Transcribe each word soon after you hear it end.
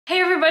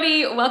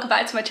everybody, welcome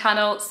back to my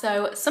channel.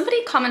 So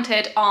somebody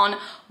commented on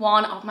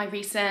one of my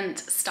recent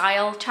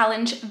style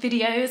challenge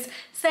videos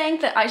saying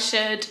that I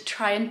should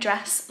try and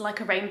dress like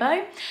a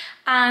rainbow,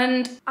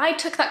 and I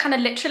took that kind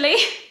of literally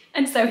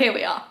and so here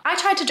we are. I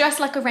tried to dress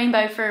like a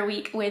rainbow for a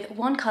week with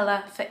one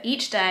colour for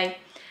each day,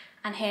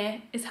 and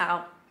here is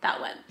how that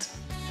went.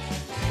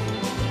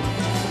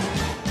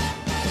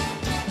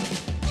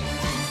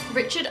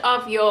 Richard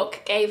of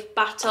York gave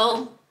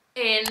battle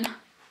in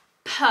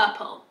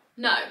purple.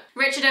 No,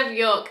 Richard of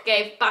York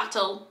gave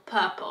battle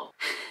purple.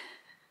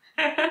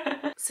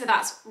 So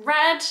that's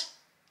red,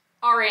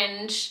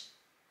 orange,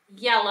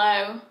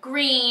 yellow,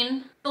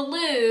 green,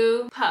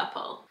 blue,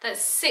 purple.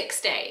 That's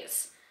 6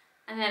 days.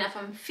 And then if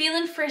I'm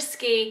feeling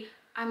frisky,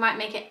 I might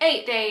make it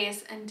 8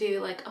 days and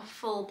do like a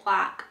full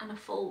black and a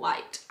full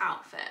white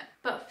outfit.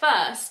 But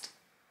first,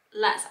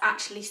 let's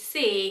actually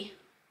see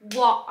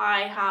what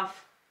I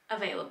have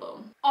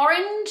available.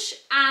 Orange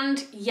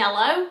and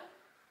yellow,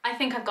 I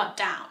think I've got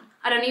down.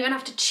 I don't even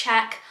have to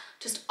check,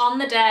 just on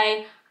the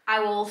day,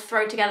 I will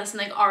throw together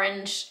something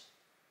orange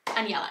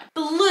and yellow.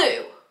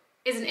 Blue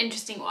is an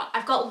interesting one.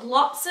 I've got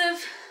lots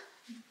of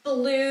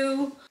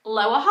blue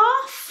lower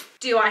half.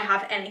 Do I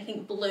have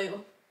anything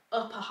blue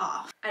upper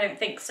half? I don't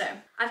think so.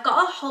 I've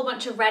got a whole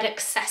bunch of red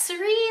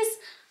accessories.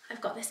 I've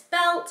got this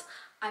belt,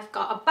 I've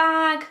got a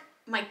bag,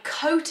 my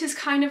coat is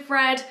kind of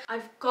red.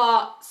 I've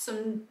got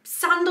some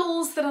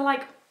sandals that are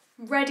like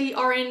reddy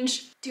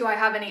orange. Do I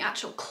have any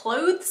actual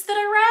clothes that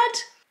are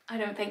red? I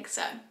don't think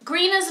so.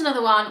 Green is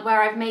another one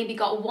where I've maybe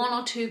got 1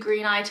 or 2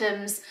 green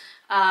items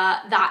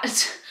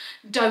that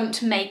don't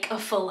make a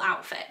full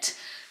outfit.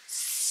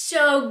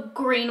 So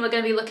green we're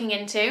going to be looking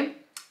into.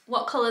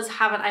 What colours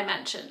haven't I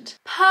mentioned?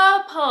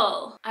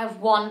 Purple. I have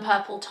 1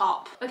 purple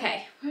top.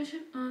 Okay.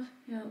 Richard of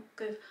York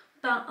gave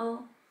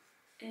battle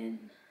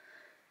in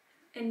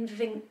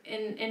vain.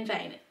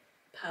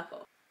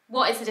 Purple.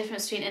 What is the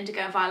difference between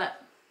indigo and violet?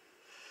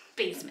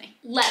 Beats me.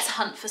 Let's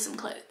hunt for some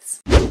clothes.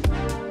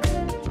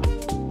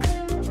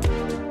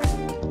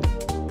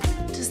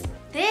 Does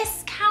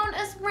this count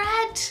as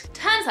red?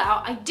 Turns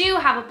out I do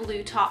have a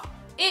blue top.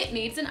 It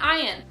needs an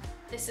iron.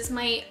 This is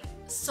my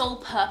sole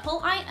purple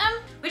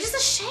item, which is a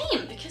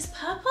shame because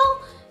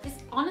purple is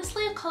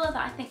honestly a colour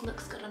that I think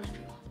looks good on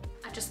everyone.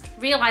 I just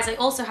realised I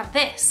also have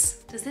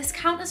this. Does this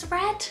count as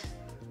red?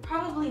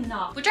 Probably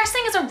not. We're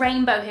dressing as a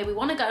rainbow here. We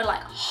want to go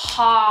like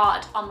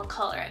hard on the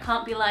colour. It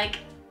can't be like,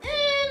 that's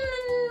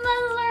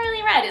not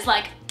really red. It's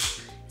like,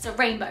 it's a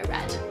rainbow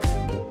red.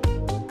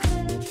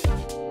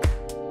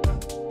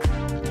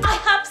 I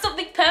have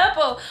something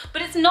purple,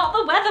 but it's not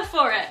the weather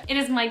for it. It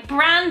is my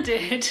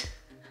branded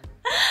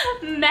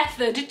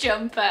Method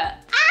jumper.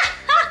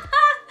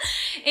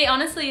 It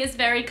honestly is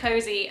very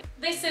cozy.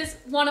 This is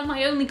one of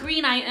my only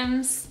green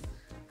items.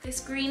 This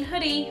green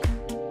hoodie.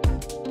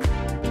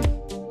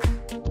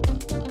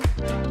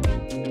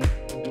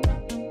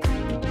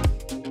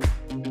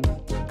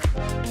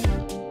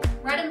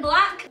 Red and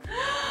black.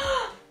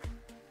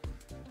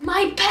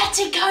 My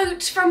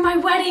petticoat from my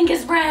wedding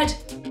is red.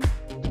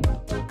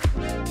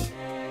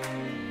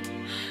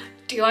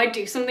 Do I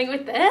do something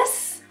with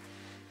this?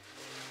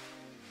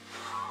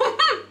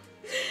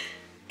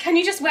 Can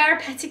you just wear a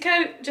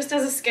petticoat just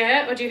as a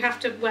skirt, or do you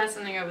have to wear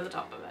something over the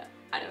top of it?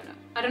 I don't know.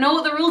 I don't know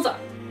what the rules are.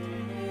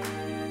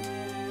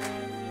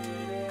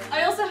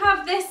 I also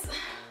have this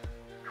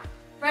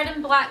red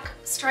and black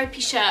stripy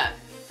shirt,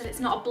 but it's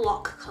not a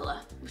block colour.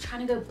 I'm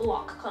trying to go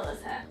block colours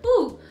here.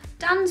 Ooh,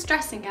 Dan's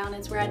dressing gown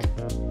is red.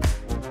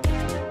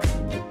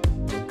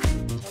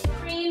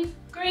 Green,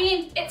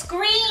 green, it's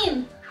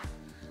green!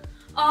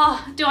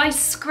 Oh, do I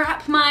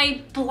scrap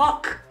my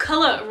block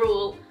colour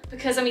rule?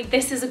 Because I mean,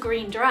 this is a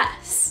green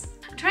dress.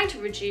 I'm trying to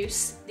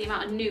reduce the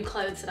amount of new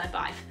clothes that I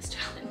buy for this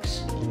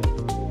challenge.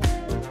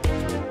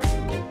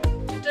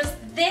 Does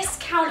this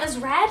count as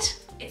red?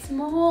 It's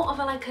more of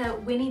a like a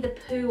Winnie the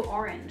Pooh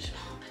orange.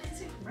 Oh, but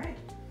is it red?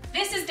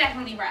 This is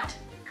definitely red.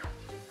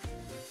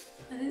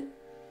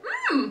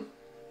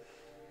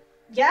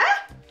 Yeah?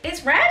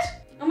 It's red?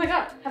 Oh my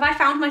God, have I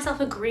found myself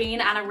a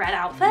green and a red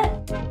outfit?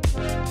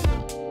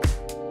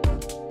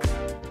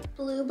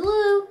 Blue,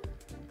 blue.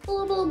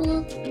 Blue, blue,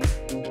 blue.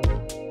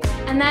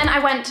 And then I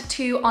went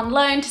to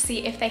Onloan to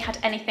see if they had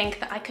anything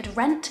that I could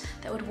rent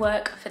that would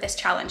work for this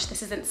challenge.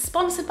 This isn't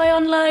sponsored by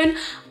Onloan.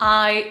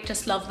 I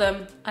just love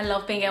them. I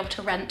love being able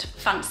to rent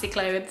fancy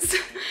clothes.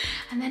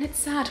 And then it's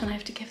sad when I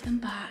have to give them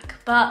back,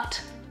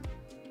 but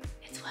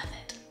it's worth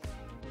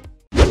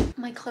it.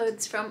 My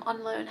clothes from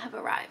Onloan have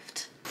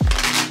arrived.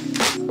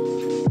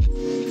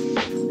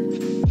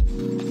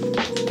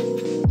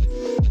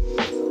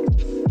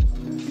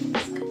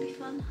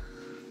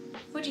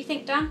 What do you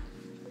think, Dan?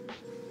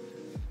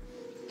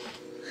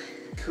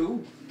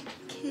 Cool.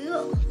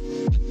 Cool.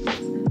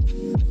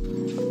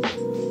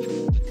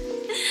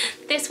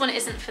 This one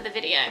isn't for the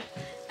video.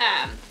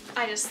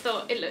 I just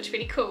thought it looked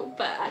really cool,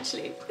 but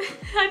actually,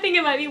 I think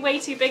it might be way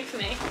too big for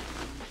me.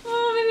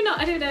 Oh, maybe not,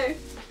 I don't know.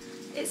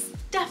 It's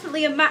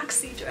definitely a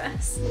maxi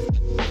dress.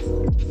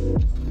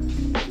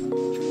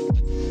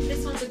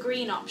 This one's a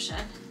green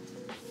option.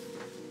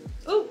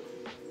 Ooh,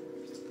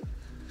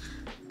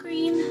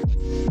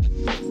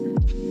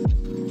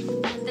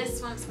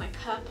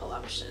 purple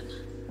option,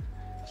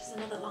 which is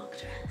another long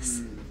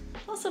dress.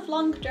 Lots of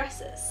long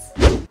dresses.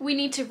 We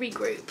need to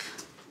regroup.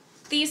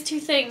 These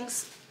two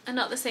things are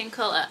not the same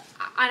colour.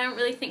 I don't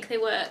really think they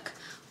work.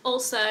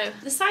 Also,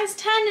 the size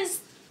 10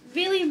 is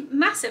really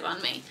massive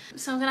on me.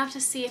 So I'm gonna have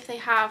to see if they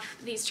have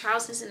these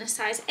trousers in a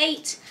size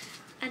 8.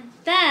 And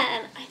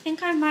then I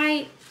think I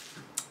might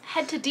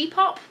head to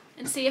Depop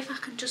and see if I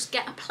can just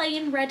get a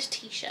plain red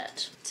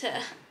t-shirt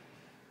to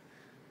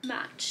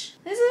match.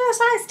 This is a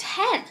size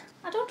 10.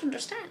 I don't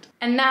understand.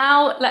 And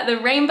now let the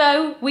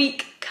rainbow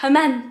week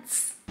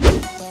commence.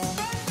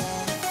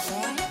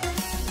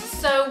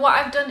 So what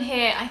I've done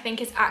here, I think,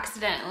 is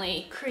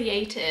accidentally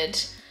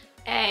created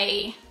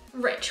a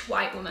rich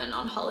white woman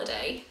on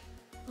holiday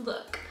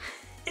look.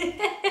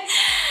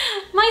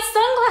 My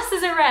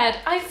sunglasses are red,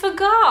 I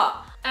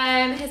forgot.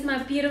 Here's my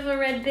beautiful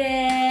red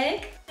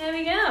bag. There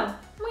we go.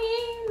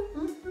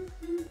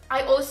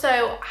 I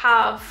also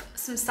have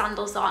some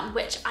sandals on,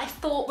 which I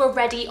thought were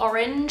ready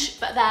orange,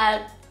 but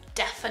they're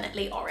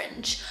definitely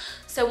orange.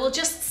 So we'll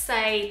just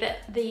say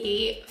that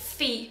the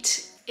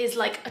feet is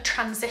like a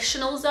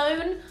transitional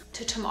zone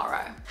to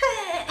tomorrow.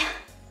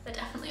 They're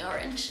definitely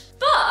orange.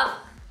 But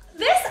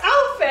this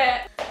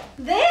outfit,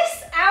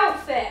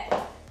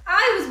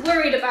 I was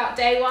worried about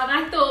day one.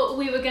 I thought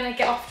we were gonna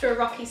get off to a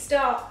rocky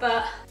start,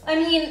 but I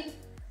mean,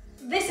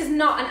 this is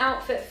not an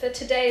outfit for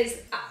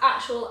today's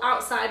actual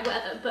outside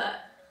weather,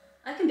 but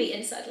I can be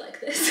inside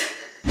like this.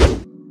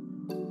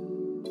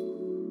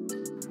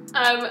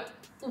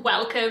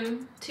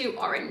 Welcome to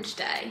Orange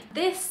Day.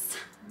 This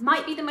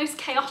might be the most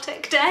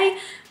chaotic day.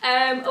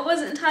 I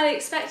wasn't entirely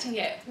expecting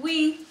it.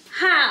 We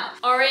have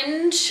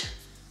orange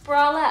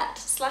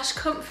bralette /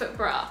 comfort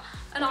bra,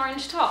 an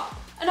orange top,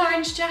 an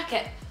orange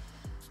jacket,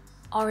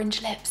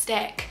 orange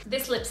lipstick.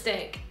 This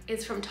lipstick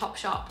is from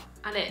TopShop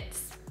and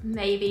it's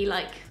maybe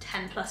like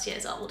 10+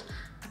 years old.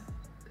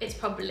 It's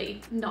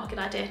probably not a good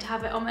idea to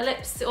have it on my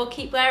lips or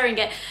keep wearing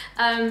it,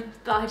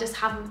 but I just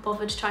haven't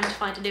bothered trying to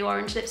find a new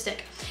orange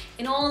lipstick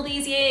in all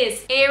these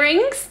years.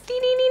 Earrings,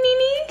 ding, ding, ding, ding,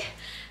 ding.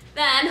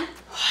 Then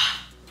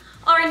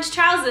orange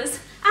trousers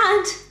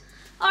and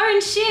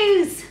orange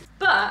shoes.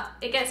 But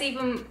it gets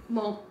even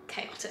more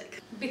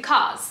chaotic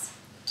because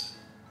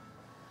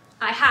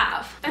I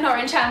have an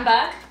orange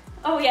handbag.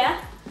 Oh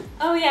yeah,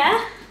 oh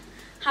yeah.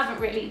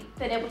 Haven't really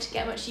been able to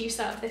get much use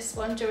out of this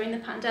one during the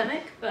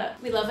pandemic, but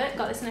we love it.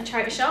 Got this in a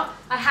charity shop.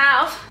 I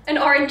have an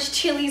orange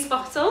Chili's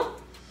bottle.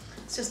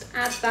 Let's just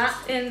add that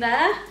in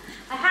there.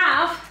 I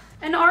have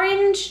an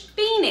orange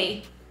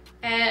beanie.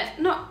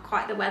 Not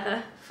quite the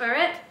weather for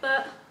it,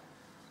 but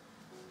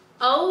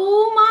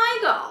oh my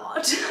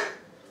God.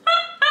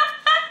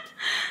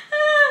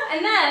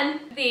 And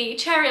then the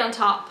cherry on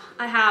top,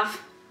 I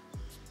have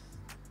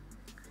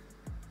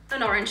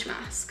an orange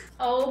mask.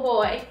 Oh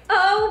boy,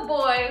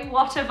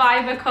 what have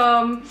I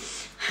become?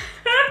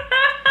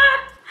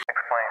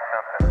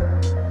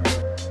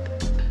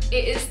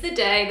 It is the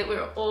day that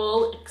we're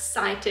all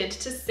excited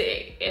to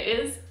see. It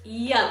is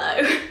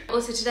yellow.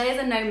 Also, today is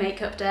a no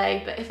makeup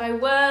day, but if I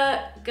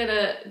were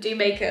gonna do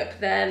makeup,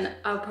 then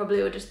I probably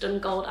would have just done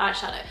gold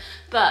eyeshadow.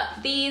 But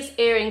these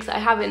earrings that I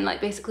have in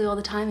like basically all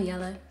the time are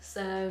yellow,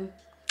 so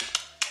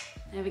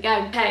there we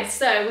go. Okay,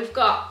 so we've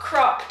got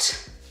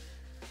cropped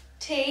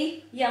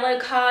tee, yellow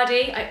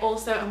cardi. I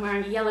also am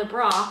wearing a yellow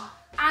bra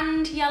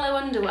and yellow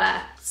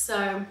underwear,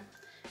 so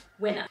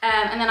winner.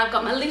 And then I've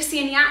got my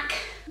Lucianiac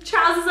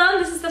trousers on.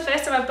 This is the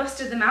first time I've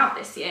busted them out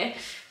this year.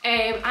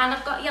 And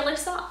I've got yellow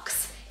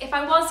socks. If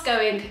I was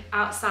going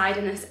outside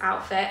in this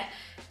outfit,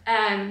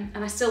 and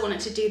I still wanted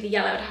to do the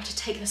yellow, I'd have to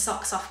take the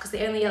socks off because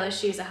the only yellow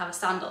shoes I have are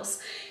sandals.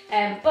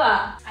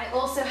 But I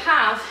also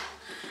have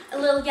a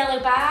little yellow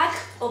bag,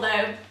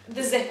 although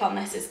the zip on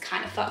this is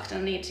kind of fucked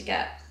and I need to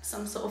get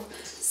some sort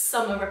of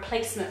summer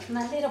replacement for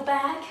my little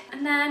bag.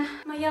 And then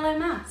my yellow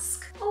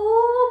mask.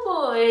 Oh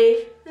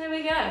boy, there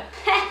we go.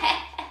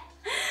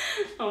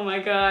 Oh my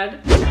God.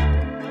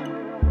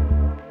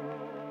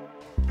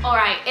 All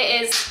right,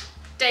 it is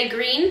day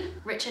green,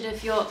 Richard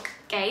of York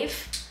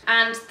gave.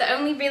 And the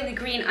only really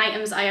green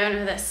items I own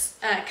are this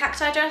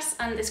cacti dress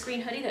and this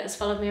green hoodie that has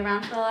followed me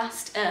around for the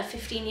last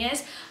 15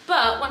 years.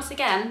 But once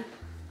again,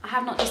 I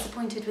have not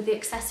disappointed with the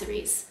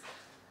accessories.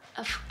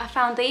 I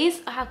found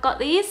these, I have got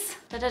these.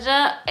 Da, da,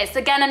 da. It's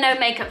again a no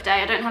makeup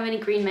day, I don't have any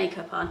green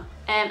makeup on.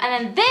 And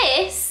then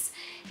this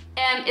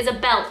is a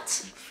belt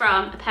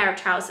from a pair of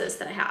trousers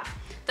that I have.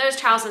 Those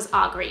trousers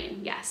are green,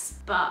 yes,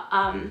 but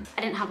I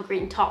didn't have a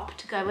green top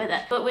to go with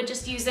it. But we're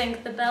just using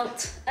the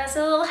belt as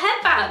a little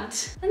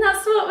headband. And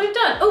that's what we've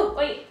done. Oh,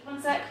 wait,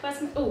 one sec,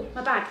 where's my, oh,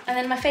 my bag. And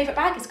then my favorite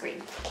bag is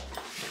green.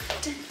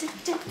 Da, da,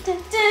 da, da,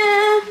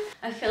 da.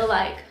 I feel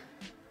like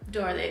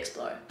Dora the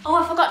Explorer. Oh,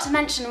 I forgot to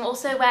mention I'm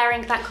also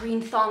wearing that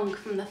green thong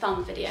from the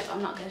thong video, but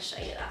I'm not going to show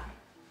you that.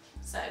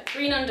 So,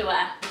 green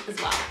underwear as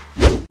well.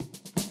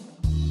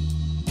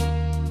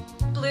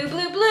 Blue,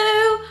 blue,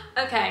 blue.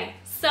 Okay,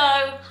 so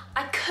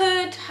I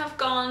could have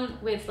gone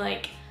with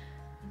like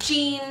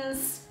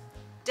jeans,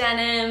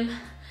 denim,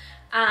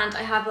 and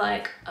I have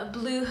like a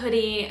blue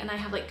hoodie and I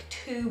have like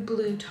 2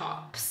 blue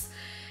tops.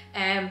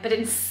 but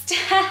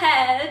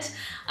instead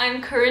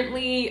I'm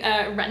currently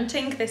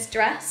renting this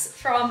dress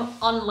from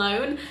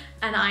Onloan,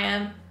 and I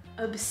am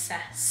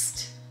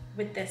obsessed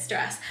with this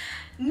dress.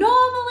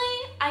 Normally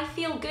I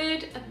feel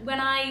good when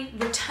I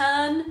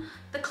return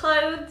the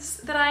clothes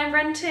that I am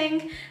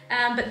renting,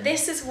 but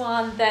this is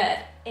one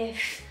that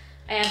if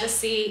I ever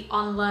see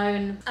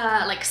Onloan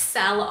like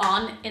sell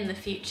on in the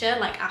future,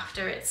 like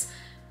after it's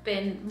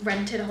been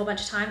rented a whole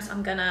bunch of times,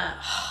 I'm gonna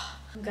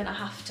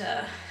have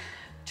to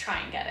try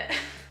and get it.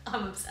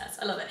 I'm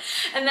obsessed, I love it.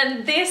 And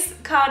then this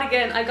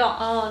cardigan I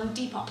got on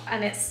Depop,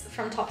 and it's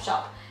from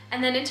TopShop.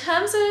 And then in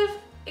terms of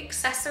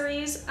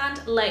accessories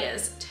and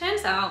layers,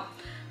 turns out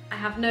I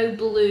have no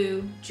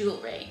blue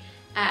jewellery.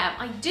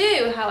 I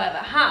do, however,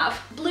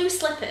 have blue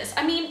slippers.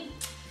 I mean,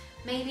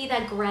 maybe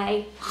they're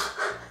grey,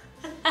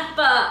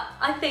 but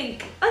I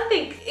think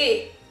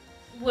it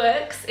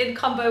works in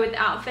combo with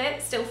the outfit.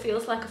 It still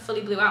feels like a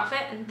fully blue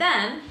outfit. And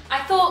then I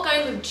thought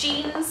going with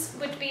jeans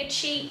would be a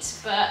cheat,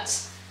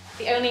 but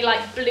the only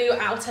like blue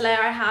outer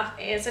layer I have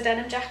is a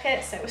denim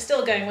jacket, so we're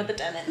still going with the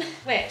denim,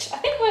 which I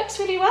think works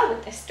really well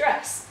with this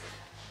dress.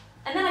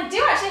 And then I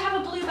do actually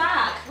have a blue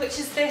bag, which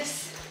is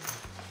this,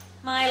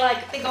 my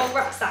like big old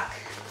rucksack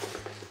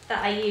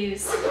that I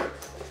use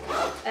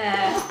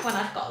when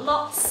I've got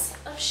lots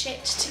of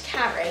shit to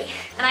carry.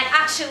 And I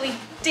actually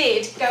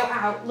did go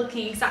out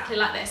looking exactly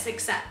like this,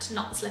 except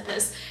not the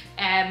slippers,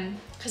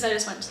 because I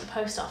just went to the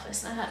post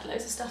office and I had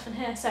loads of stuff in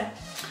here. So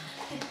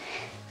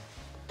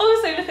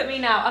also look at me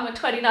now, I'm a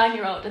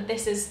 29-year-old and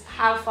this is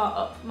how far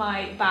up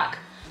my back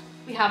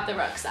we have the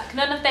rucksack.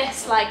 None of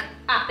this like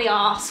at the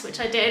arse, which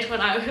I did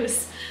when I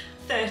was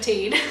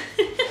 13.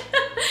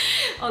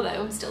 Although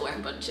I'm still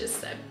wearing bunches,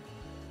 so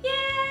yeah.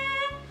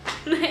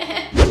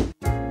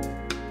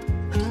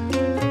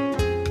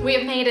 We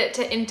have made it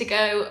to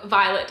Indigo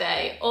Violet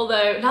Day,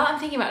 although now that I'm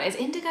thinking about it, is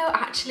indigo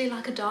actually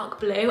like a dark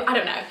blue? I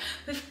don't know.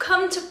 We've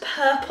come to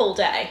Purple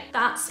Day.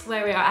 That's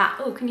where we are at.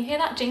 Oh, can you hear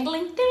that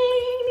jingling?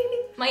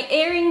 My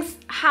earrings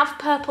have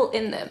purple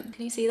in them.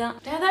 Can you see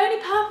that? They're the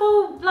only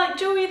purple like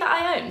jewelry that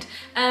I owned.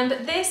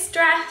 But this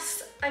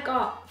dress I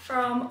got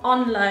from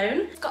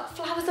Onloan. It's got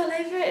flowers all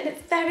over it and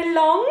it's very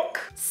long.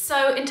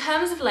 So in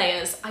terms of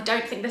layers, I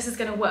don't think this is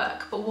gonna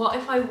work, but what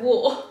if I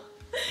wore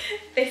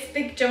this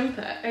big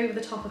jumper over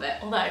the top of it?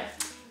 Although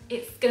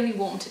it's gonna be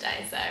warm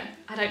today, so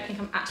I don't think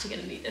I'm actually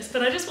gonna need this,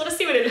 but I just wanna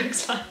see what it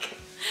looks like.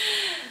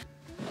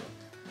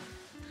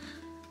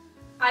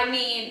 I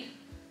mean,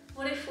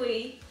 what if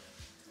we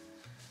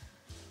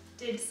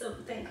did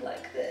something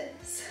like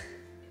this?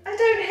 I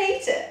don't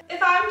hate it.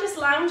 If I'm just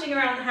lounging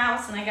around the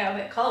house and I get a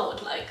bit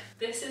cold, like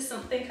this is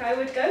something I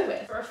would go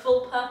with for a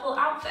full purple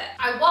outfit.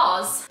 I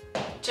was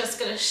just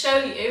gonna show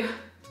you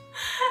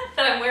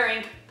that I'm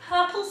wearing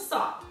purple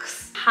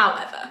socks.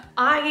 However,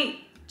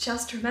 I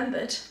just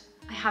remembered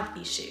I have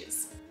these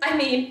shoes. I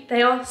mean,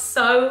 they are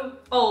so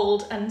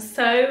old and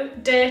so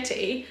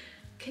dirty.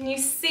 Can you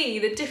see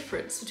the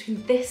difference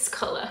between this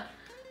colour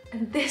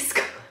and this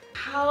colour?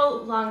 How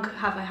long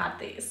have I had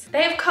these?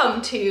 They have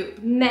come to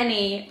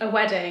many a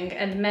wedding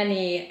and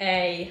many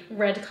a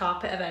red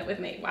carpet event with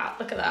me. Wow,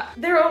 look at that.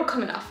 They're all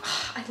coming off.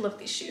 Oh, I love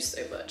these shoes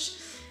so much.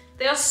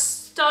 They are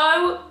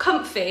so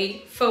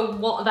comfy for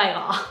what they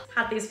are.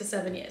 Had these for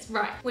 7 years.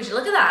 Right, would you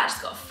look at that? I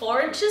just got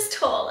 4 inches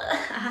taller.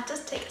 I had to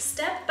take a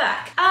step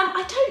back.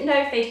 I don't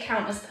know if they'd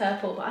count as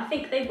purple, but I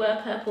think they were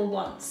purple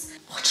once.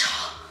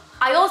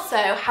 I also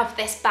have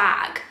this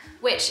bag,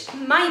 which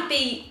might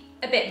be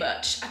a bit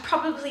much. I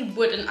probably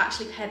wouldn't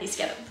actually pair these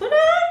together. Would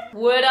I?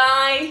 Would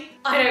I?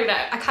 I don't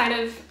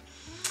know.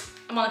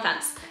 I'm on the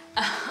fence.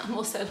 I'm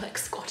also like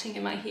squatting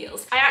in my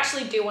heels. I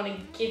actually do want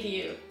to give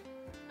you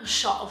a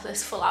shot of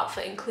this full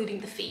outfit,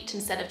 including the feet,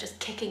 instead of just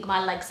kicking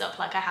my legs up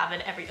like I have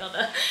in every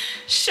other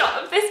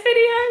shot of this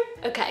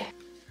video. Okay.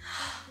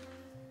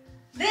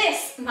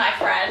 This, my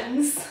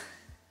friends,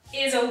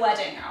 is a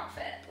wedding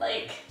outfit.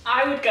 Like,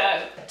 I would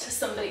go to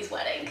somebody's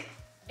wedding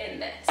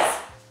in this.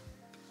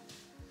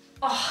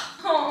 Oh,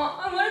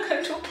 I want to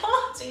go to a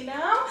party now.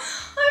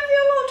 I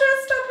feel all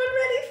dressed up and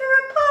ready for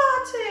a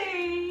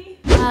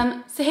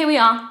party. So here we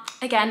are.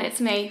 Again, it's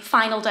me,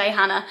 final day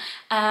Hannah.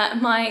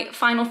 My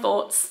final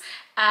thoughts.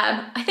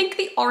 I think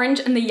the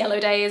orange and the yellow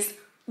days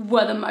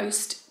were the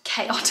most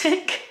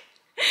chaotic.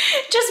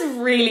 Just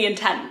really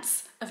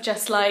intense, of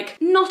just like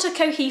not a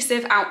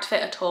cohesive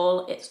outfit at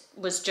all. It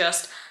was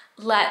just,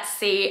 let's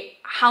see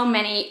how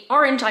many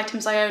orange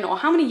items I own or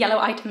how many yellow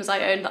items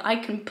I own that I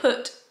can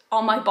put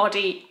on my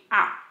body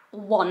at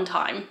one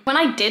time. When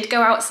I did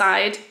go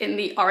outside in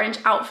the orange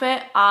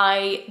outfit,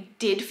 I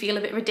did feel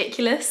a bit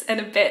ridiculous and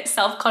a bit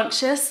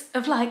self-conscious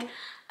of like,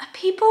 are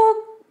people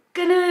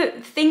gonna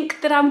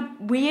think that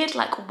I'm weird?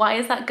 Like, why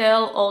is that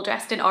girl all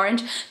dressed in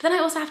orange? But then I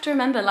also have to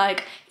remember,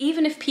 like,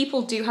 even if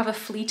people do have a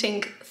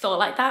fleeting thought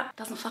like that, it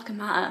doesn't fucking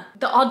matter.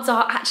 The odds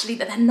are actually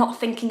that they're not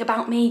thinking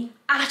about me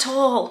at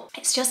all.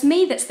 It's just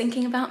me that's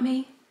thinking about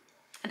me.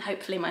 And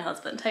hopefully my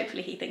husband,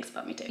 hopefully he thinks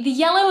about me too. The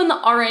yellow and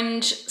the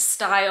orange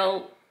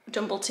style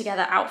jumbled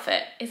together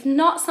outfit is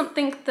not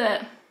something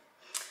that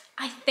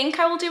I think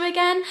I will do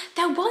again.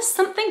 There was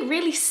something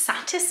really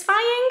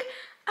satisfying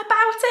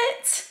about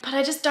it, but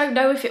I just don't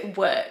know if it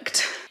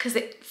worked because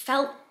it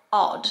felt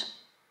odd,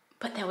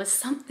 but there was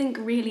something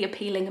really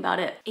appealing about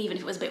it, even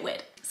if it was a bit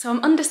weird. So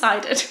I'm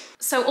undecided.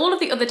 So all of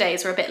the other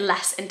days were a bit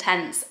less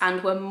intense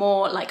and were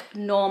more like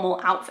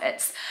normal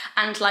outfits.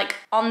 And like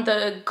on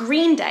the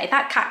green day,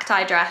 that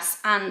cacti dress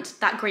and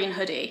that green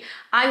hoodie,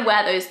 I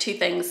wear those two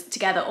things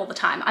together all the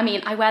time. I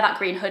mean, I wear that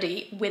green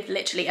hoodie with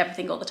literally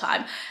everything all the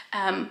time,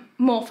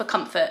 more for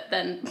comfort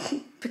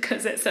than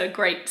because it's a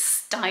great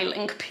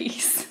styling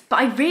piece. But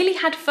I really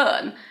had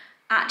fun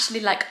actually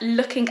like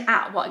looking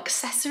at what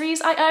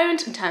accessories I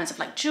owned in terms of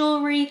like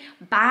jewelry,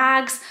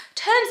 bags.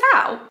 Turns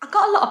out I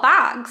got a lot of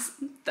bags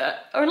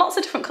that are lots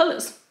of different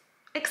colours.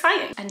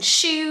 Exciting. And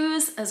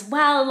shoes as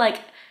well.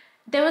 Like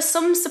there were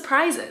some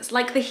surprises,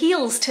 like the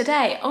heels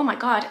today. Oh my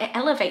God, it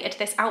elevated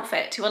this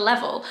outfit to a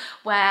level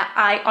where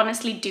I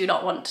honestly do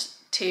not want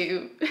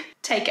to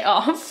take it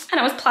off.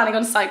 And I was planning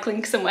on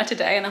cycling somewhere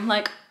today and I'm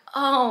like,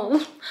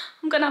 oh,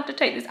 I'm gonna have to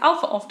take this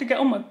outfit off to get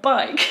on my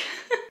bike.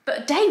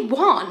 But day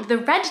one, the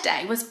red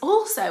day, was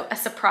also a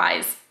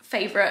surprise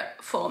favourite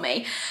for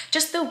me.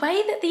 Just the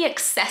way that the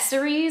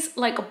accessories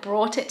like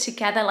brought it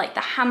together, like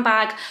the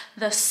handbag,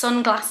 the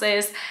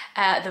sunglasses,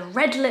 the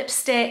red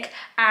lipstick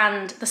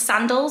and the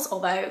sandals,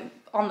 although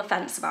on the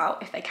fence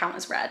about if they count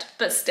as red,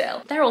 but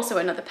still. They're also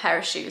another pair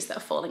of shoes that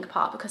are falling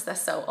apart because they're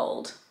so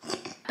old.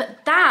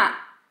 But that,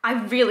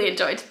 I really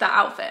enjoyed that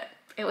outfit.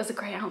 It was a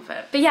great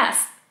outfit. But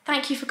yes,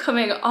 thank you for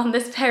coming on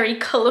this very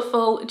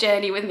colourful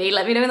journey with me.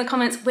 Let me know in the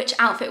comments which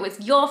outfit was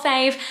your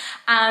fave,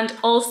 and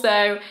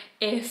also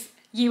if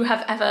you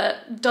have ever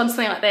done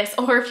something like this,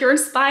 or if you're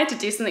inspired to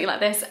do something like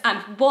this, and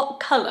what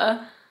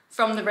colour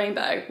from the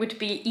rainbow would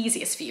be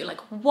easiest for you.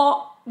 Like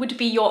what would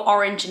be your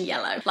orange and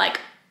yellow? Like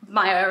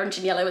my orange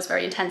and yellow was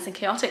very intense and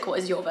chaotic. What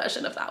is your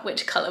version of that?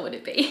 Which colour would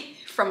it be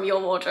from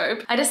your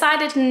wardrobe? I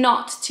decided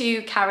not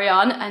to carry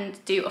on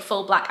and do a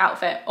full black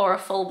outfit or a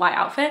full white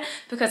outfit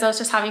because I was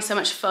just having so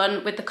much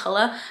fun with the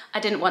colour.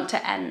 I didn't want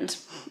to end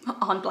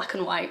on black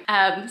and white.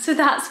 So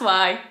that's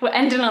why we're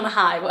ending on a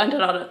high. We're ending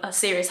on a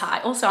serious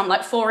high. Also, I'm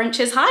like 4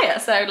 inches higher,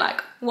 so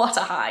like, what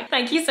a high.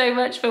 Thank you so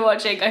much for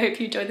watching. I hope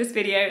you enjoyed this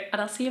video and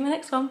I'll see you in my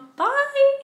next one. Bye!